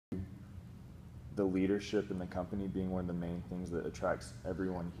the leadership in the company being one of the main things that attracts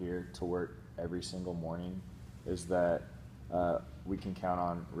everyone here to work every single morning is that we can count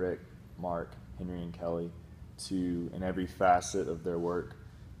on Rick, Mark, Henry, and Kelly to, in every facet of their work,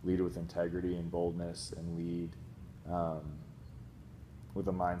 lead with integrity and boldness and lead with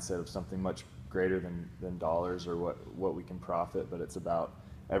a mindset of something much greater than dollars or what we can profit, but it's about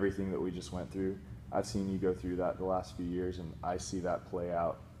everything that we just went through. I've seen you go through that the last few years, and I see that play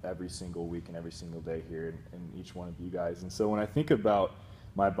out every single week and every single day here in each one of you guys. And so when I think about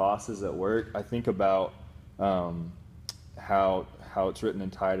my bosses at work, I think about how it's written in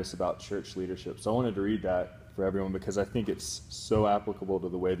Titus about church leadership. So I wanted to read that for everyone because I think it's so applicable to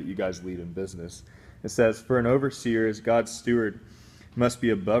the way that you guys lead in business. It says, "For an overseer as God's steward must be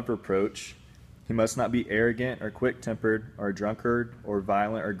above reproach. He must not be arrogant or quick-tempered or a drunkard or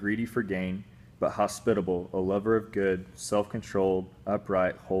violent or greedy for gain, but hospitable, a lover of good, self-controlled,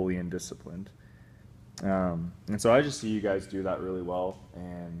 upright, holy, and disciplined." And so I just see you guys do that really well,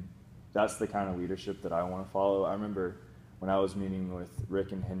 and that's the kind of leadership that I want to follow. I remember when I was meeting with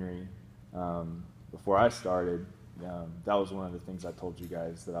Rick and Henry before I started, that was one of the things I told you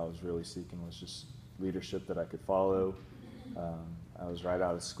guys that I was really seeking, was just leadership that I could follow. I was right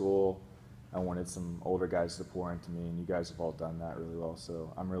out of school. I wanted some older guys to pour into me, and you guys have all done that really well,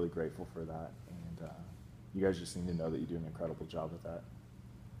 so I'm really grateful for that. And you guys just need to know that you do an incredible job with that.